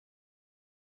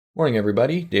Morning,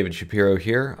 everybody. David Shapiro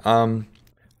here.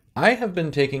 I have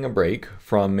been taking a break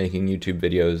from making YouTube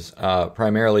videos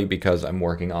primarily because I'm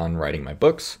working on writing my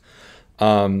books.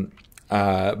 Um,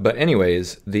 but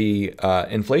anyways, the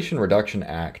Inflation Reduction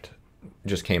Act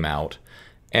just came out,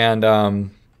 and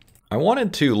I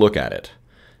wanted to look at it.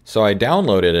 So I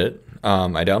downloaded it.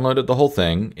 I downloaded the whole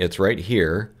thing. It's right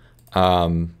here.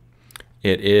 Um,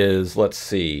 it is, let's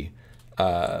see,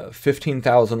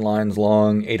 15,000 lines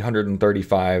long,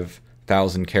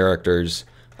 835,000 characters,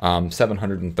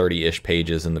 730-ish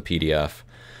pages in the PDF.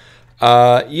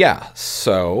 Yeah,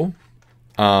 so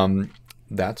um,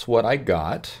 that's what I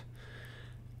got.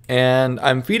 And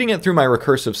I'm feeding it through my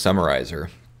recursive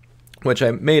summarizer, which I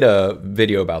made a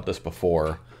video about this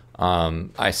before.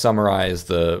 I summarized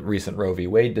the recent Roe v.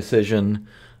 Wade decision,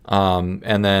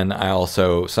 and then I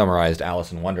also summarized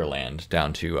Alice in Wonderland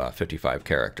down to 55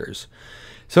 characters.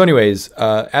 So anyways,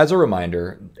 as a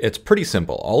reminder, it's pretty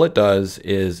simple. All it does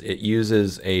is it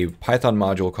uses a Python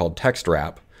module called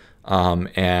TextWrap,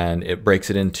 and it breaks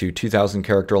it into 2,000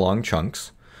 character long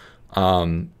chunks.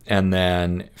 And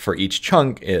then for each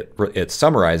chunk, it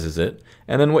summarizes it.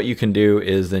 And then what you can do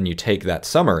is then you take that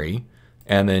summary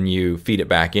and then you feed it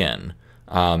back in.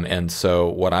 And so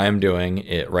what I'm doing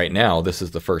right now, this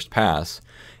is the first pass,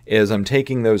 is I'm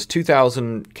taking those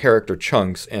 2,000 character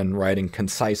chunks and writing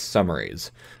concise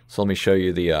summaries. So let me show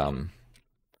you the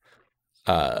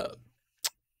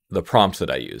prompts that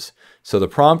I use. So the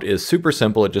prompt is super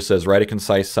simple. It just says write a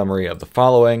concise summary of the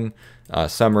following,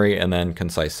 summary, and then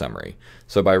concise summary.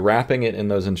 So by wrapping it in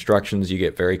those instructions, you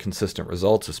get very consistent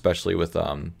results, especially with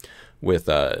the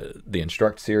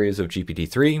Instruct series of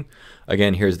GPT-3.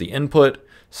 Again, here's the input.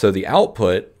 So the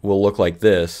output will look like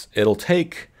this. It'll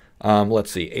take, let's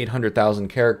see, 800,000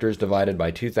 characters divided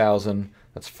by 2,000.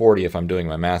 That's 40 if I'm doing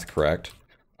my math correct.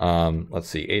 Let's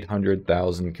see,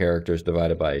 800,000 characters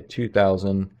divided by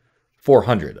 2,000.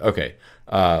 400. Okay.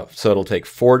 So it'll take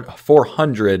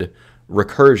 400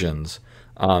 recursions,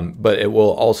 but it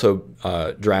will also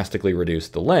drastically reduce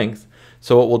the length.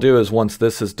 So what we'll do is once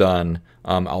this is done,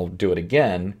 I'll do it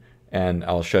again and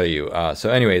I'll show you.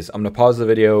 So anyways, I'm going to pause the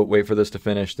video, wait for this to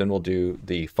finish, then we'll do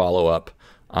the follow-up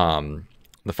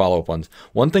ones.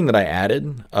 One thing that I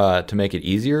added to make it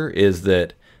easier is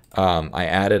that I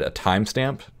added a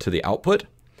timestamp to the output.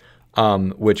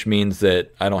 Which means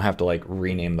that I don't have to like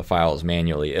rename the files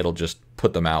manually. It'll just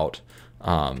put them out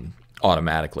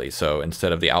automatically. So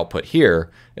instead of the output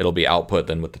here, it'll be output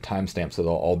then with the timestamp, so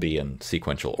they'll all be in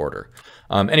sequential order.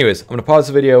 Anyways, I'm going to pause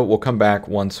the video. We'll come back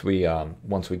once we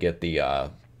get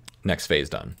the next phase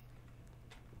done.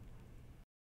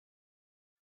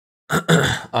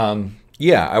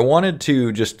 Yeah, I wanted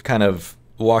to just kind of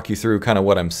walk you through kind of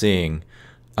what I'm seeing.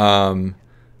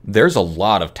 There's a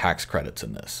lot of tax credits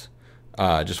in this.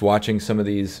 Just watching some of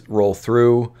these roll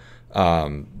through,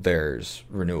 there's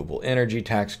renewable energy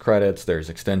tax credits, there's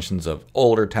extensions of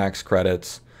older tax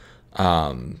credits.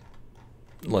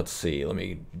 Let's see, let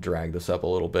me drag this up a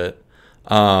little bit.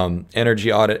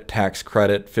 Energy audit tax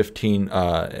credit, 15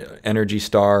 Energy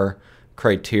Star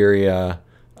criteria.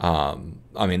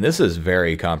 I mean, this is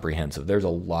very comprehensive. There's a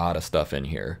lot of stuff in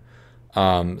here.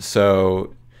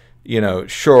 So you know,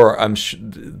 sure,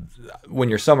 when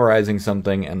you're summarizing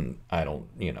something, and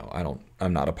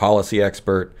I'm not a policy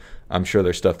expert. I'm sure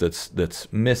there's stuff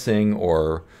that's missing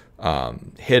or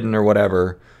hidden or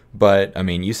whatever. But I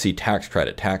mean, you see tax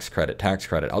credit, tax credit, tax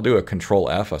credit. I'll do a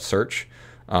Control F, a search,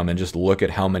 and just look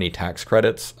at how many tax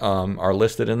credits are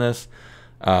listed in this.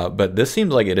 But this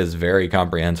seems like it is very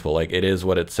comprehensible. Like it is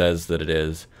what it says that it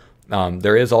is.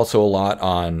 There is also a lot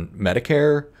on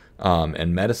Medicare.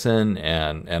 And medicine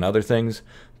and other things,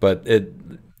 but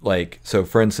so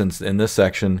for instance, in this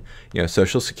section,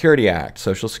 Social Security Act,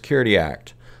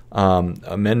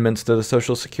 amendments to the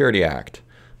Social Security Act,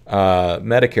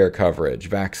 Medicare coverage,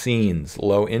 vaccines,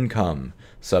 low income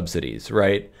subsidies,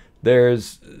 right?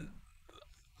 There's,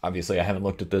 obviously I haven't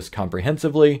looked at this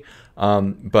comprehensively,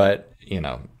 but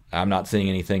I'm not seeing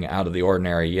anything out of the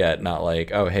ordinary yet. Not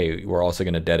like, oh, hey, we're also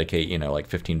going to dedicate, like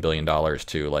 $15 billion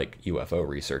to like UFO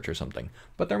research or something.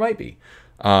 But there might be.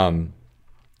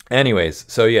 Anyways,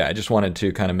 so yeah, I just wanted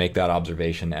to kind of make that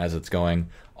observation as it's going.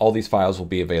 All these files will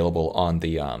be available on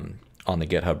the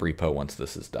GitHub repo once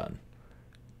this is done.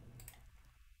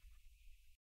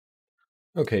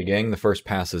 Okay, gang, the first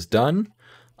pass is done.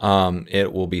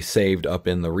 It will be saved up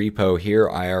in the repo here,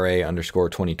 IRA underscore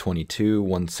 2022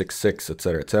 166,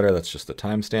 etc., etc. That's just the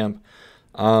timestamp.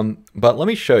 But let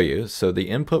me show you. So the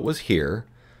input was here,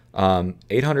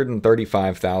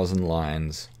 835,000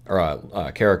 lines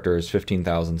or characters,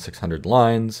 15,600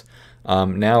 lines.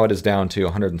 Now it is down to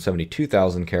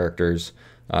 172,000 characters,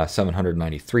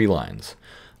 793 lines.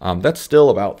 That's still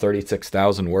about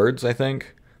 36,000 words, I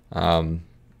think.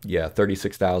 Yeah,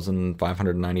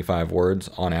 36,595 words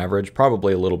on average,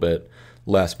 probably a little bit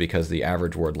less because the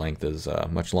average word length is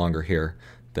much longer here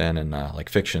than in like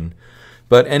fiction.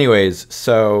 But anyways,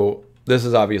 so this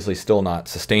is obviously still not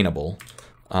sustainable.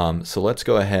 So let's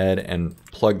go ahead and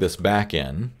plug this back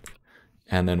in,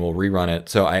 and then we'll rerun it.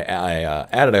 So I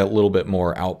added a little bit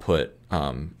more output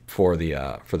for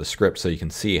the script so you can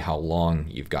see how long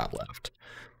you've got left.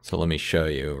 So let me show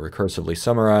you. Recursively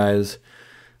summarize.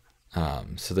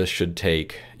 So this should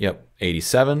take,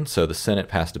 87. So the Senate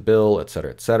passed a bill, et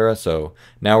cetera, et cetera. So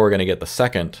now we're going to get the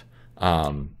second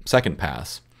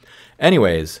pass.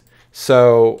 Anyways,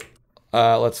 so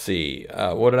let's see.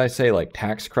 What did I say? Like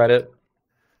tax credit.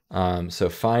 So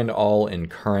find all in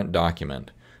current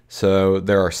document. So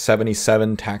there are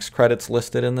 77 tax credits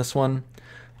listed in this one.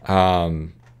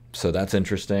 So that's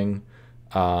interesting.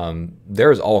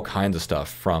 There's all kinds of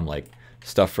stuff from like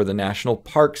stuff for the National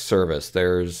Park Service.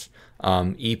 There's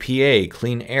EPA,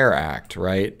 Clean Air Act,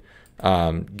 right?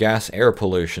 Gas air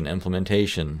pollution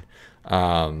implementation.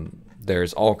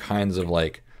 There's all kinds of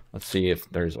like, let's see if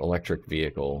there's electric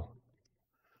vehicle.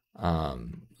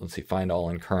 Let's see, find all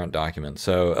in current documents.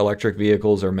 So electric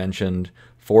vehicles are mentioned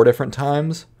 4 different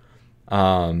times.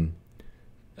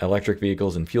 Electric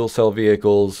vehicles and fuel cell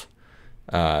vehicles,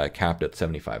 capped at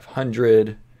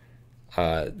 7,500.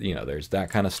 There's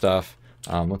that kind of stuff.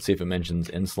 Let's see if it mentions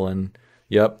insulin.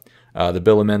 Yep. The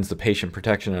bill amends the Patient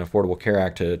Protection and Affordable Care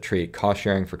Act to treat cost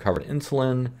sharing for covered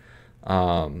insulin.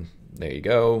 There you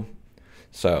go.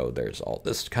 So there's all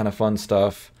this kind of fun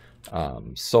stuff.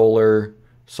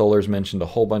 Solar's mentioned a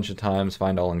whole bunch of times.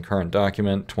 Find all in current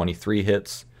document, 23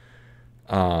 hits.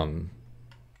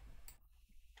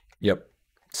 Yep.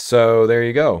 So there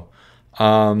you go.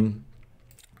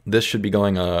 This should be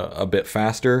going a bit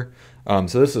faster.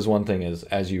 So this is one thing is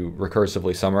as you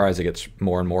recursively summarize, it gets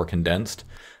more and more condensed.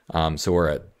 So we're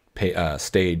at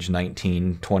stage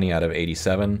 19, 20 out of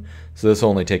 87. So this will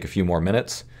only take a few more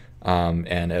minutes.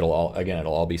 And it'll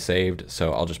all be saved.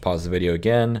 So I'll just pause the video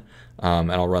again,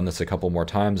 and I'll run this a couple more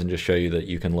times and just show you that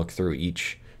you can look through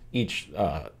each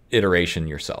iteration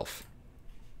yourself.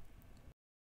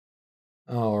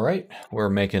 All right, we're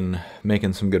making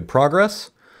some good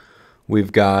progress.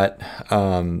 We've got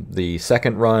the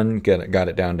second run, got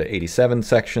it down to 87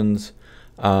 sections.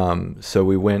 So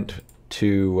we went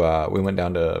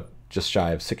down to just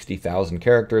shy of 60,000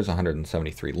 characters,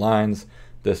 173 lines.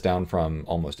 This down from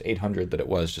almost 800 that it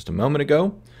was just a moment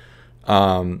ago.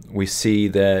 We see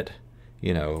that,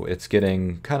 it's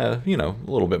getting kind of, a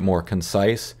little bit more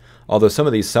concise. Although some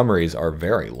of these summaries are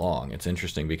very long. It's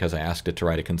interesting because I asked it to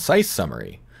write a concise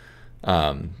summary,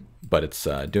 but it's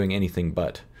doing anything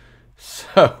but.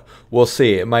 So we'll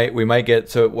see. We might get,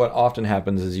 so what often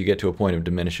happens is you get to a point of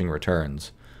diminishing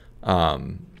returns.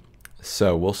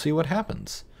 So we'll see what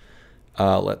happens.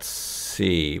 Let's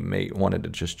see, wanted to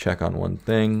just check on one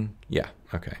thing. Yeah,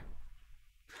 okay.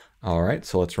 All right,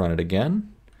 so let's run it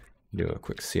again. Do a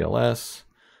quick CLS,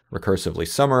 recursively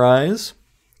summarize.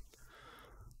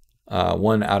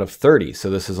 1 out of 30, so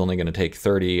this is only going to take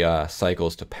 30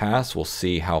 cycles to pass. We'll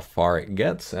see how far it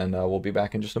gets, and we'll be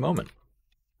back in just a moment.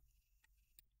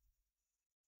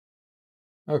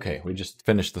 Okay, we just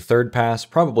finished the third pass.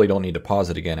 Probably don't need to pause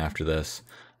it again after this,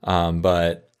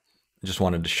 but just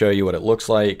wanted to show you what it looks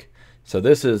like. So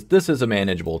this is a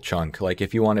manageable chunk. Like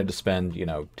if you wanted to spend,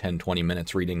 10, 20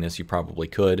 minutes reading this, you probably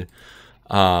could.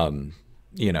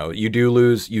 You do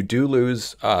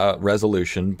lose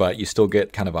resolution, but you still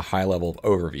get kind of a high level of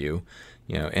overview.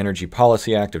 Energy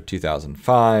Policy Act of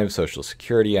 2005, Social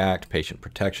Security Act, Patient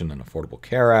Protection and Affordable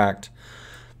Care Act,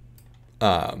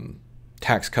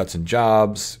 Tax Cuts and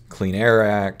Jobs, Clean Air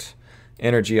Act,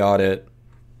 Energy Audit.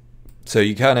 So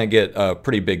you kind of get a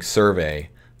pretty big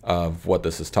survey of what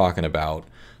this is talking about.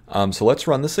 So let's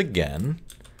run this again.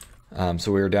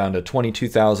 So we were down to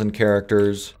 22,000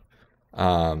 characters.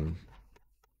 So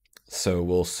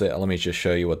we'll say, let me just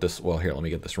show you what this, well here, let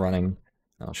me get this running.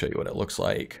 I'll show you what it looks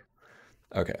like.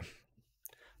 Okay.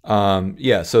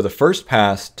 Yeah, so the first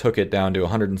pass took it down to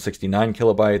 169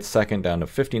 kilobytes, second down to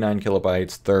 59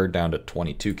 kilobytes, third down to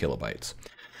 22 kilobytes.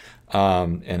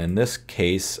 And in this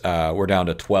case, we're down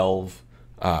to 12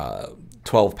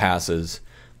 passes.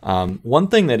 One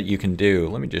thing that you can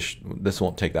do, this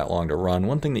won't take that long to run.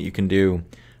 One thing that you can do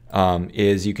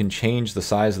is you can change the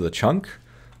size of the chunk.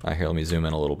 Here, let me zoom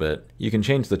in a little bit. You can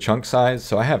change the chunk size.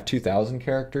 So I have 2,000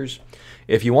 characters.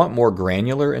 If you want more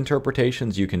granular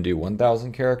interpretations, you can do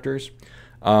 1,000 characters.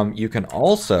 You can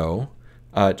also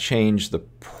change the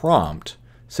prompt.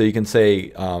 So you can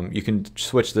say, you can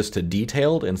switch this to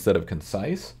detailed instead of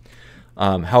concise.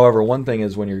 However, one thing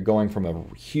is when you're going from a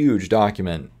huge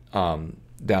document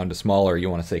down to smaller, you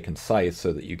want to say concise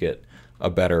so that you get a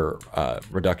better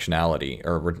reductionality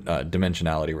or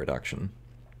dimensionality reduction.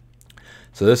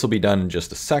 So this will be done in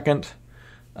just a second.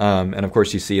 And of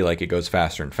course you see like it goes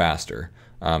faster and faster.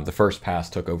 The first pass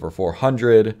took over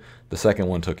 400, the second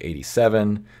one took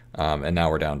 87, and now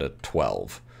we're down to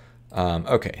 12.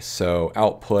 Okay, so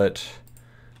output,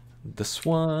 this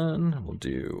one, we'll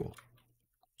do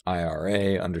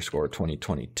IRA underscore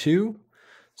 2022.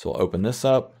 So we'll open this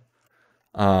up.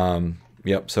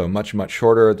 Yep, so much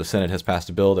shorter. The Senate has passed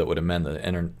a bill that would amend the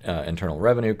Internal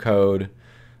Revenue Code,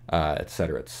 et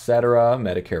cetera,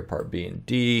 Medicare Part B and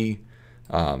D,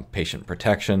 patient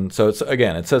protection. So it's,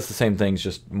 again, it says the same things,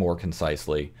 just more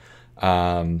concisely.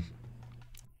 Climate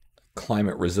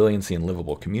Resiliency and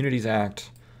Livable Communities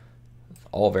Act,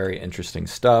 all very interesting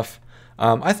stuff.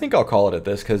 I think I'll call it at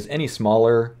this because any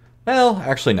smaller, well,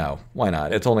 actually no, why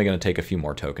not? It's only going to take a few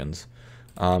more tokens.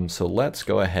 So let's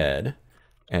go ahead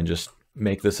and just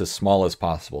make this as small as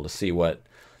possible to see what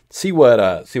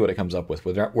it comes up with.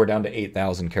 We're down to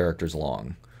 8,000 characters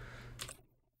long.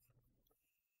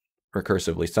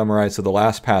 Recursively summarized. So the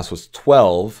last pass was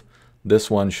 12. This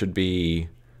one should be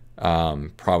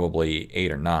probably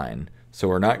 8 or 9. So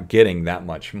we're not getting that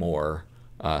much more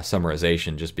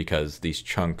summarization just because these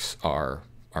chunks are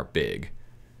big.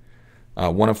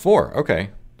 1 of 4.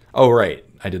 Okay. Oh right,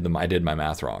 I did my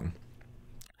math wrong.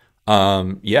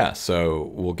 Yeah,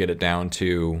 so we'll get it down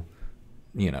to,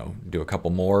 do a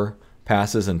couple more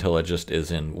passes until it just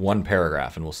is in one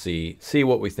paragraph, and we'll see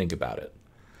what we think about it.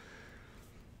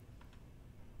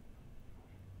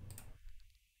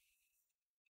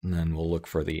 And then we'll look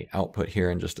for the output here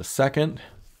in just a second.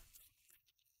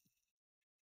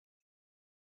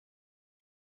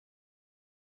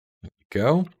 There we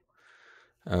go.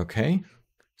 Okay,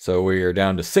 so we're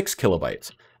down to 6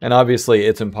 kilobytes. And obviously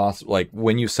it's impossible, like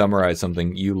when you summarize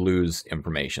something, you lose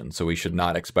information. So we should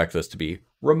not expect this to be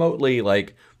remotely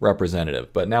like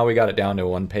representative. But now we got it down to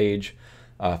one page,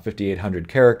 5,800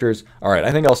 characters. All right,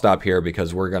 I think I'll stop here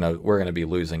because we're gonna be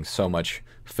losing so much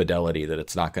fidelity that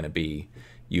it's not gonna be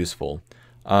useful.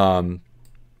 But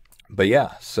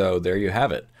yeah, so there you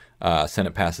have it.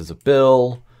 Senate passes a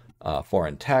bill,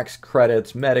 foreign tax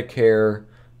credits, Medicare,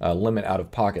 limit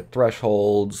out-of-pocket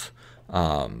thresholds,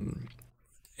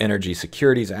 Energy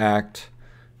Securities Act,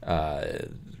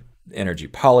 Energy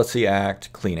Policy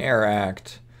Act, Clean Air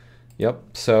Act.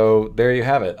 Yep, so there you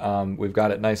have it. We've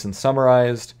got it nice and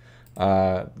summarized.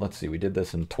 Let's see, we did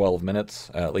this in 12 minutes,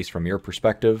 at least from your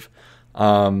perspective.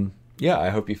 Yeah, I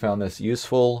hope you found this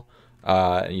useful.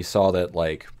 And you saw that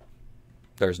like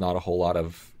there's not a whole lot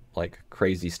of like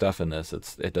crazy stuff in this.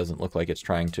 It doesn't look like it's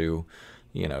trying to,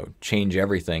 change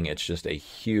everything. It's just a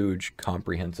huge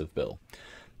comprehensive bill.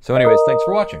 So anyways, thanks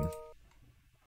for watching.